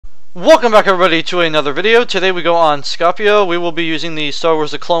Welcome back everybody to another video. Today we go on Scapio. We will be using the Star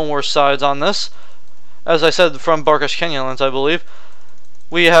Wars The Clone Wars sides on this. As I said, from Barkish Canyonlands, I believe.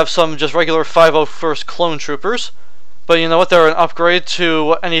 We have some just regular 501st clone troopers. But you know what, they're an upgrade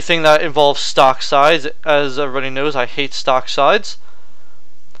to anything that involves stock sides. As everybody knows, I hate stock sides.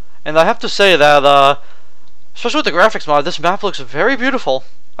 And I have to say that, especially with the graphics mod, this map looks very beautiful.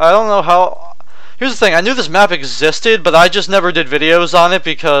 I don't know how... Here's the thing, I knew this map existed, but I just never did videos on it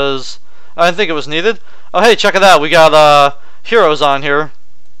because I didn't think it was needed. Oh hey, check it out, we got heroes on here.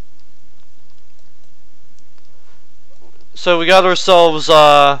 So we got ourselves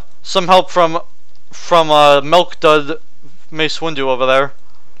some help from Milk DUD Mace Windu over there.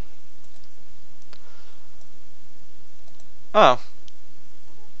 Oh.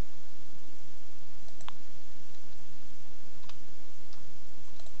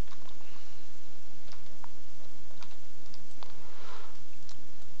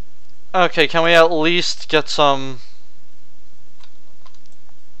 Okay, can we at least get some...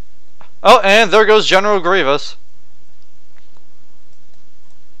 Oh, and there goes General Grievous.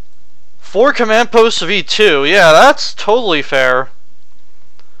 4 command posts V2. Yeah, that's totally fair.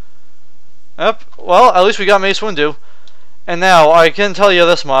 Yep, well, at least we got Mace Windu. And now, I can tell you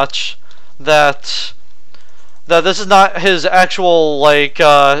this much, that this is not his actual, like,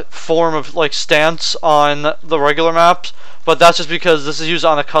 form of, like, stance on the regular maps. But that's just because this is used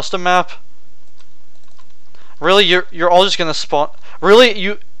on a custom map. Really, you're all just gonna spawn.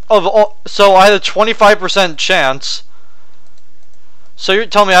 Really, so I had a 25% chance. So you're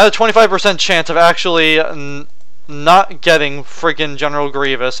telling me I had a 25% chance of actually not getting freaking General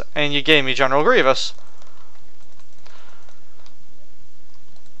Grievous, and you gave me General Grievous.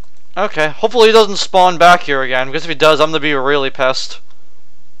 Okay, hopefully he doesn't spawn back here again, because if he does, I'm gonna be really pissed.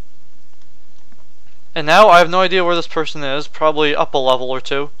 And now I have no idea where this person is. Probably up a level or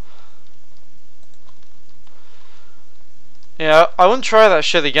two. Yeah, I wouldn't try that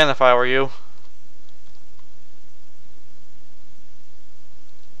shit again if I were you.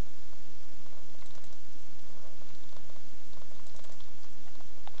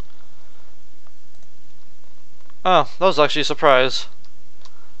 Oh, that was actually a surprise.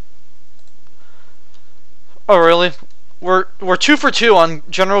 Oh, really? We're 2 for 2 on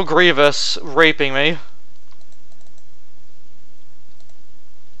General Grievous raping me.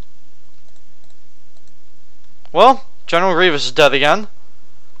 Well, General Grievous is dead again.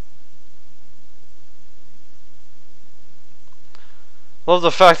 Love the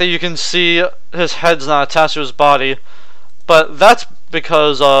fact that you can see his head's not attached to his body. But that's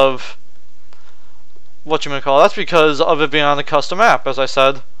because of... That's because of it being on the custom map, as I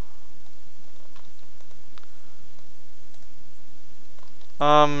said.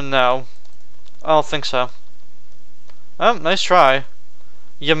 No. I don't think so. Oh, nice try.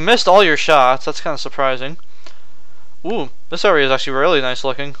 You missed all your shots. That's kind of surprising. Ooh, this area is actually really nice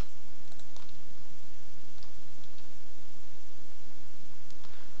looking.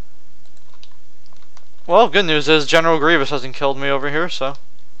 Well, good news is General Grievous hasn't killed me over here, so...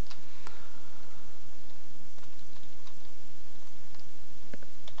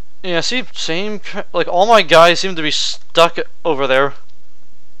 Yeah, see, same... Like, all my guys seem to be stuck over there.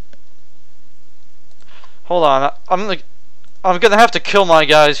 Hold on, I'm gonna have to kill my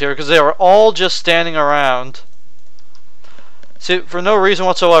guys here because they are all just standing around. See, for no reason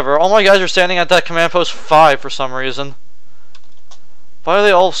whatsoever. All my guys are standing at that command post 5 for some reason. Why are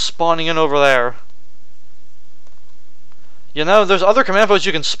they all spawning in over there? You know, there's other command posts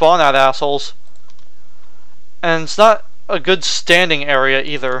you can spawn at, assholes. And it's not a good standing area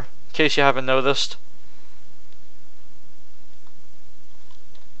either, in case you haven't noticed.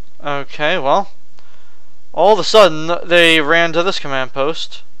 Okay, well. All of a sudden, they ran to this command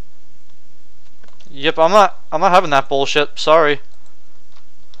post. Yep, I'm not having that bullshit. Sorry.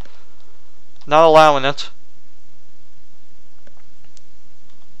 Not allowing it.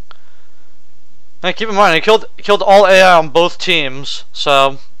 Hey, keep in mind, I killed all AI on both teams,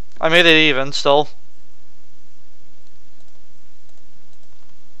 so I made it even still.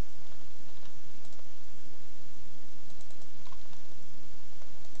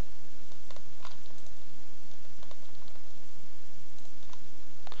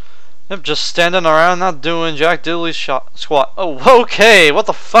 Yep, just standing around, not doing Jack Diddley's squat. Oh, okay, what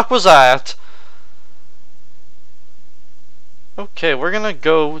the fuck was that? Okay, we're gonna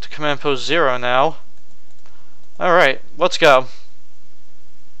go to command post 0 now. Alright, let's go.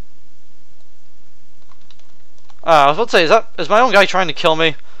 I was about to say, is my own guy trying to kill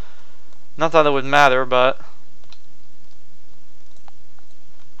me? Not that it would matter, but...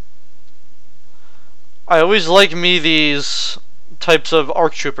 I always like me these types of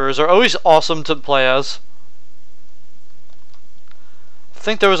ARC troopers are always awesome to play as. I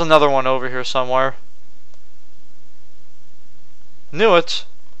think there was another one over here somewhere. Knew it.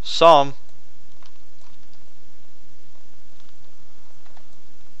 Some.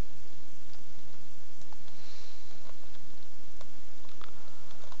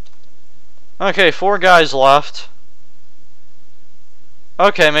 Okay, 4 guys left.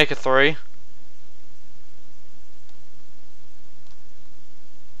 Okay, make it 3.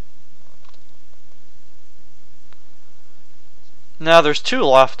 Now there's 2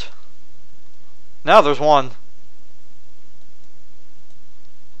 left. Now there's 1.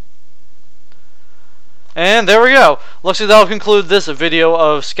 And there we go. Looks like that'll conclude this video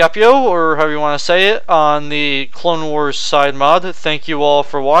of Scapio, or however you want to say it, on the Clone Wars side mod. Thank you all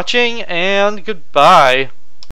for watching, and goodbye.